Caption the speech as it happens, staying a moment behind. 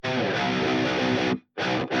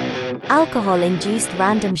alcohol-induced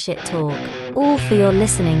random shit talk, all for your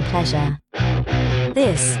listening pleasure.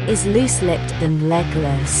 This is Loose-Lipped and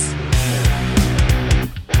Legless.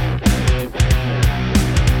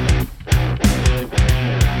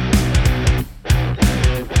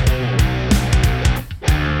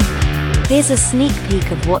 Here's a sneak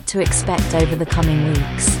peek of what to expect over the coming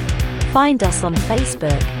weeks. Find us on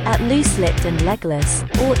Facebook at Loose-Lipped and Legless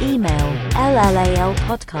or email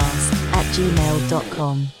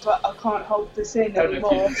llalpodcast@gmail.com. But I can't hold this in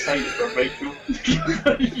anymore.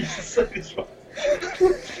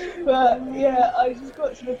 But yeah, I just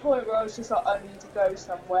got to the point where I was just like, I need to go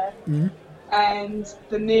somewhere. Mm. And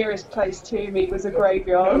the nearest place to me was a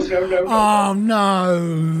graveyard. No. Oh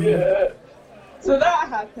no. Yeah. So that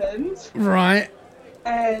happened. Right.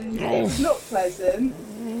 And it was not pleasant.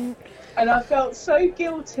 And I felt so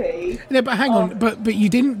guilty. Yeah, but hang on. But you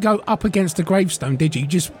didn't go up against the gravestone, did you? You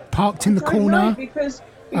just parked in the corner? No, because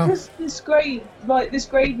this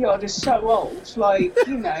graveyard is so old. Like,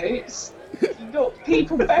 you know, you've got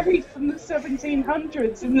people buried from the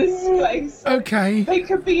 1700s in this place. Okay. They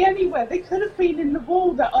could be anywhere. They could have been in the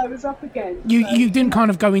wall that I was up against. You didn't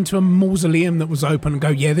kind of go into a mausoleum that was open and go,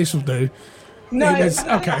 yeah, this will do. No.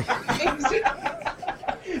 Okay.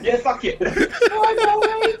 Yeah, fuck it.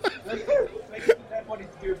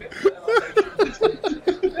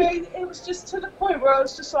 It was just to the point where I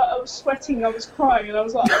was just like, I was sweating, I was crying, and I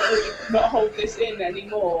was like, I really cannot hold this in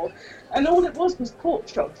anymore. And all it was pork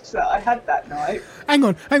chops that I had that night. Hang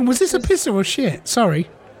on, was this a piss or a shit? Sorry.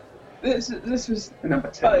 This was Number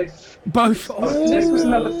 10. both. Both? Oh. This was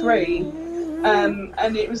number 3.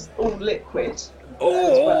 And it was all liquid as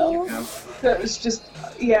well. So it was just,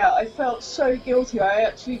 yeah, I felt so guilty. I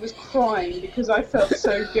actually was crying because I felt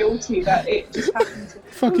so guilty that it just happened.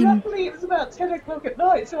 Fucking. Well, luckily it was about 10 o'clock at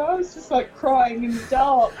night, so I was just like crying in the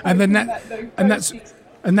dark. And then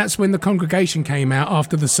that's when the congregation came out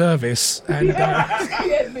after the service. And,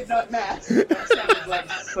 yeah, midnight mass. That sounds like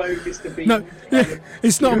so Mr. Bean. No,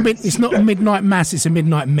 it's not a midnight mass. It's a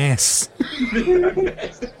midnight mess.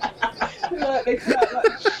 Like, they come out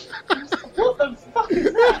like, what the fuck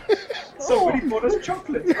is that? Somebody bought us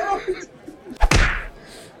chocolate.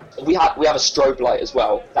 We have a strobe light as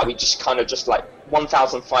well that we just kind of just like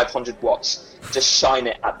 1,500 watts, just shine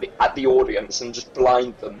it at the audience and just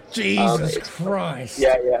blind them. Jesus Christ!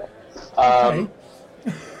 Yeah. Okay.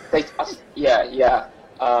 Yeah.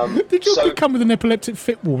 Did your kid come with an epileptic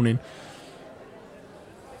fit warning?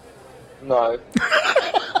 No.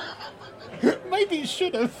 Maybe it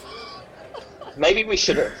should have. Maybe we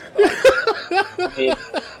should have. I mean,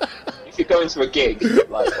 if you're going to a gig,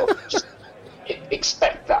 like, just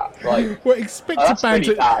expect that. Like, well, expect a band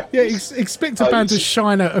to expect a band to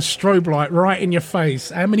shine a strobe light right in your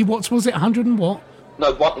face. How many watts was it? 100 and what?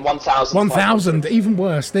 No, 1,000. 1,000, even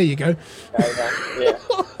worse. There you go. Yeah.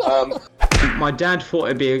 My dad thought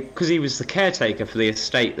it'd be, because he was the caretaker for the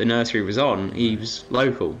estate the nursery was on, he was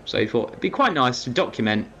local, so he thought it'd be quite nice to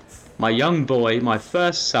document my young boy, my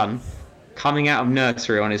first son, coming out of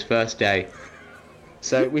nursery on his first day.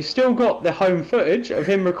 So we've still got the home footage of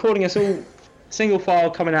him recording us all single file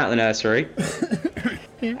coming out of the nursery.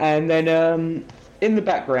 Yeah. And then in the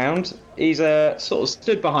background, he's sort of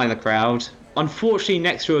stood behind the crowd, unfortunately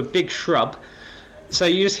next to a big shrub. So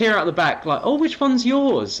you just hear out the back, like, oh, which one's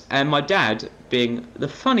yours? And my dad, being the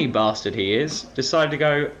funny bastard he is, decided to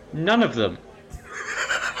go, none of them.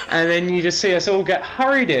 And then you just see us all get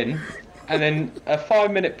hurried in, and then a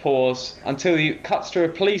 5-minute pause until you cuts to a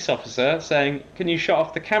police officer saying, can you shut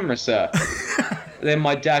off the camera, sir? Then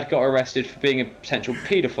my dad got arrested for being a potential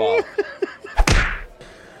paedophile.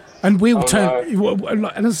 And we all turned, and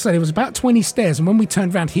as I said, it was about 20 stairs, and when we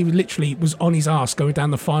turned around, he literally was on his arse going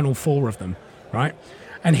down the final 4 of them, right?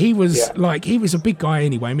 And he was he was a big guy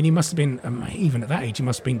anyway. I mean, he must have been, even at that age, he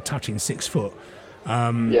must have been touching 6 foot.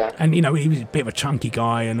 And, you know, he was a bit of a chunky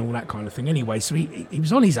guy and all that kind of thing anyway, so he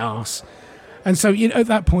was on his arse. And so, you know, at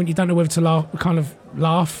that point, you don't know whether to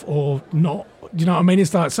laugh or not. Do you know what I mean?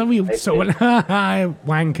 It's like, so we sort of went, ha ha,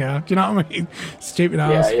 wanker. Do you know what I mean? Stupid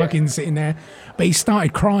ass, fucking sitting there. But he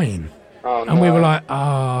started crying. Oh, and we were like,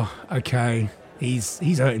 okay,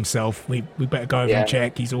 he's hurt himself. We better go over and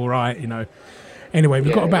check. He's all right, you know. Anyway,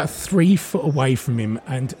 we got about 3 foot away from him,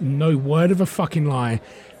 and no word of a fucking lie,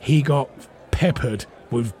 he got peppered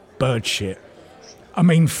with bird shit. I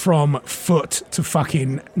mean, from foot to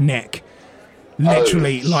fucking neck.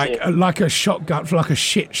 Literally, like a shotgun, like a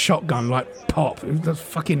shit shotgun, like pop. It was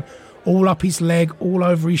fucking all up his leg, all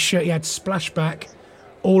over his shirt. He had splashback,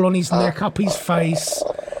 all on his neck, up his face.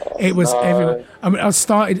 It was everywhere. I mean, I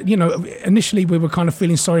started, you know, initially we were kind of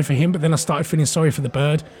feeling sorry for him, but then I started feeling sorry for the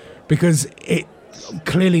bird because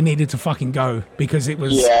clearly needed to fucking go because it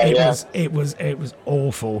was it was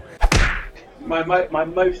awful. My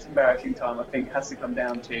most embarrassing time, I think, has to come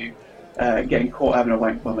down to getting caught having a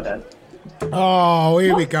wank by my dad. Oh,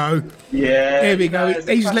 here we go. Yeah. Here we go.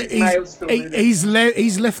 He's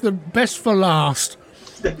left the best for last.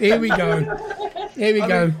 Here we go. Here we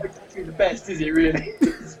go. Mean, the best, is it really?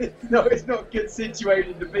 It's not a good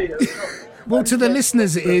situation to be in. Well, to the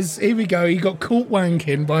listeners, it is. Here we go. He got caught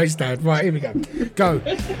wanking by his dad. Right, here we go. Go.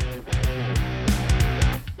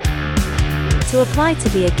 To apply to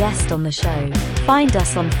be a guest on the show, find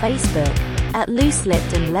us on Facebook at Loose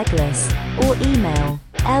Lipped and Legless or email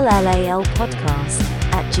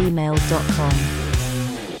llalpodcast@gmail.com.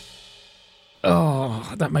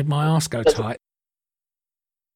 Oh, that made my arse go tight.